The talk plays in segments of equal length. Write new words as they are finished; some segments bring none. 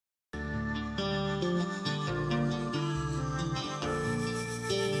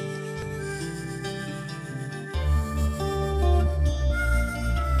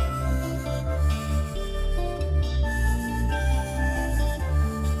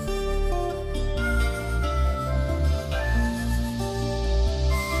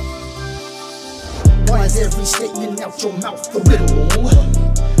every statement out your mouth a riddle?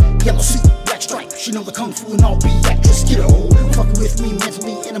 Yellow suit, black stripe, she know the kung fu and I'll be actress kiddo. Fucking with me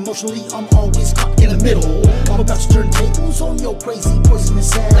mentally and emotionally, I'm always caught in the middle. I'm about to turn tables on your crazy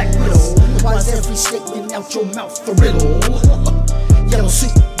poisonous ass Black Widow. Why is every statement out your mouth a riddle? Yellow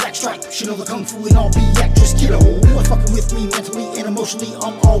suit, black stripe, she know the kung fu and I'll be actress kiddo. Fucking with me mentally and emotionally,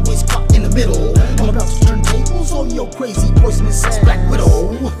 I'm always caught in the middle. I'm about to turn tables on your crazy poisonous ass Black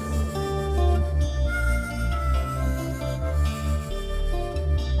Widow.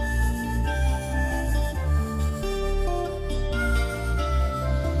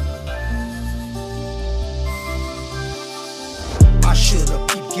 I should've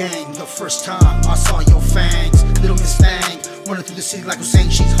peeped gang the first time I saw your fangs. Little Miss Fang, running through the city like Hussein,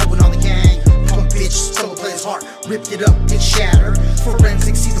 she's holding on the gang. Punk bitch, solo plays heart, ripped it up, it shattered.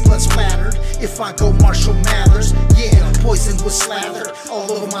 Forensics, see the blood splattered. If I go Marshall Mathers, yeah, poison was slathered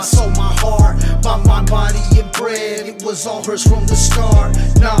all over my soul, my heart, my mind, body, and bread. It was all hers from the start.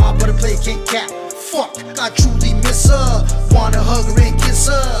 Nah, but a play can't cap. Fuck, I truly miss her. Wanna hug her and kiss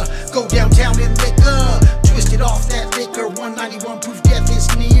her. Go downtown and lick her. Twisted off that liquor, 191 proof death is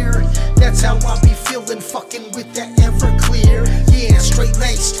near. That's how I be feeling, fucking with that Everclear. Yeah, straight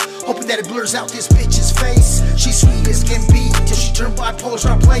laced, hoping that it blurs out this bitch's face. She's sweet as can be, till she turn bipolar,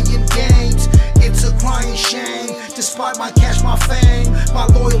 start playing games. It's a crying shame, despite my cash, my fame,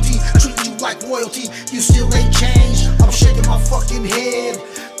 my loyalty. I treated you like royalty, you still ain't changed. I'm shaking my fucking head,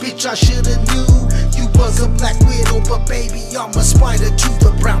 bitch, I shoulda knew you was a Black Widow, but baby, I'm a spider to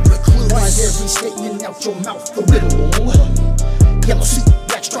the brown recluse. Why is every statement out your mouth a riddle? Yellow suit,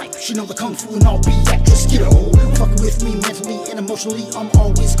 black stripe, she know the kung fu and I'll be actress kiddo. Fucking with me mentally and emotionally, I'm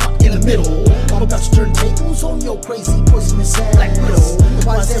always caught in the middle. I'm about to turn tables on your crazy poisonous ass Black Widow.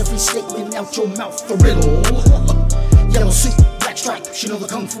 Why is every statement out your mouth a riddle? Yellow suit, black stripe, she know the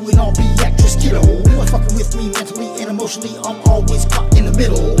kung fu and I'll be actress kiddo. Fucking with me mentally and emotionally, I'm always caught in the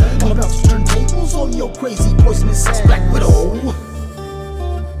middle. I'm about to turn tables on your crazy poisonous ass Black Widow.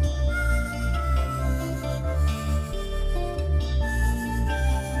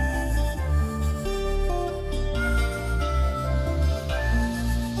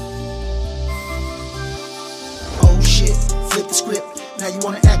 Flip the script, now you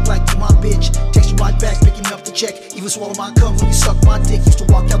wanna act like you my bitch. Text you right back, picking up the check. Even swallow my cum when you suck my dick. Used to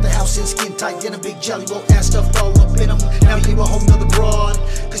walk out the house in skin tight, then a big jelly roll ass stuffed all up in them. Now you a whole nother broad,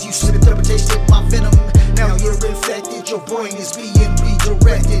 cause you slipped up and tasted my venom. Now you're infected, your brain is being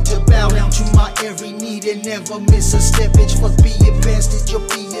redirected to bow down to my every need and never miss a step. Bitch, fuck being bested, you're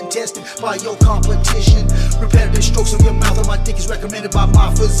being tested by your competition. Repetitive strokes of your mouth on my dick is recommended by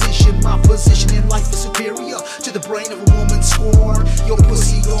my physician. My position in life is superior to the brain of a woman scorn. Your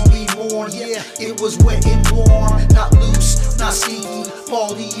pussy gon' be mourned, yeah, it was wet and warm. Not loose, not sneaky,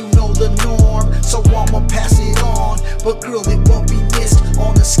 baldy, you know the norm. So I'ma pass it on, but girl, it won't be missed.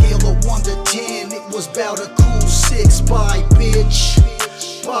 On a scale of 1 to 10, it was about a cool 6. Bye, bitch,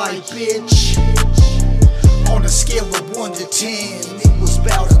 bye, bitch. On a scale of 1 to 10, it was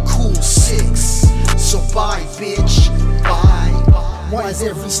about a cool 6. So bye, bitch, bye. Why is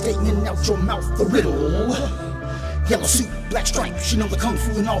every statement out your mouth a riddle? Yellow suit, black stripe, she know the kung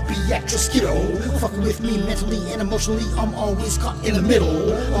fu and I'll be actress kiddo. Fucking with me mentally and emotionally, I'm always caught in the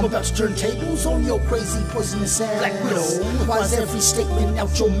middle. I'm about to turn tables on your crazy poisonous ass Black Widow. Why is every statement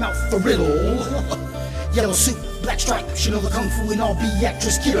out your mouth a riddle? Yellow suit, black stripe, she know the kung fu and I'll be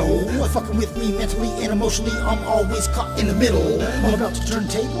actress kiddo. Fucking with me mentally and emotionally, I'm always caught in the middle. I'm about to turn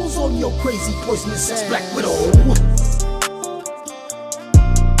tables on your crazy poisonous ass Black Widow.